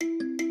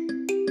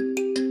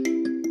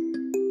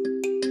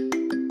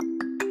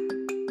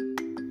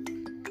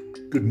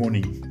Good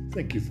morning.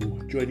 Thank you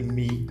for joining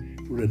me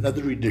for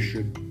another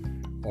edition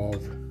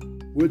of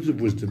Words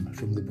of Wisdom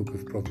from the book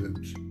of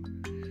Proverbs.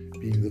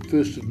 Being the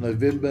 1st of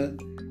November,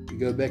 we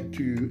go back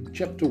to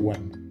chapter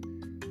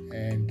 1,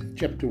 and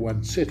chapter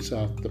 1 sets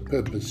out the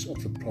purpose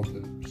of the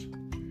Proverbs.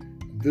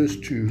 Verse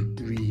 2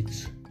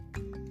 reads,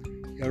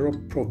 "Here are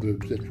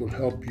proverbs that will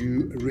help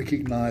you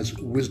recognize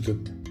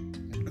wisdom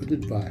and good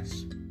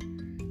advice,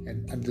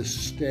 and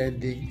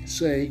understanding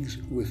sayings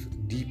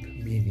with deep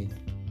meaning."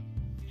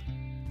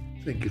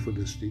 Thank you for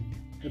listening.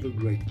 Have a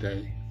great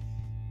day.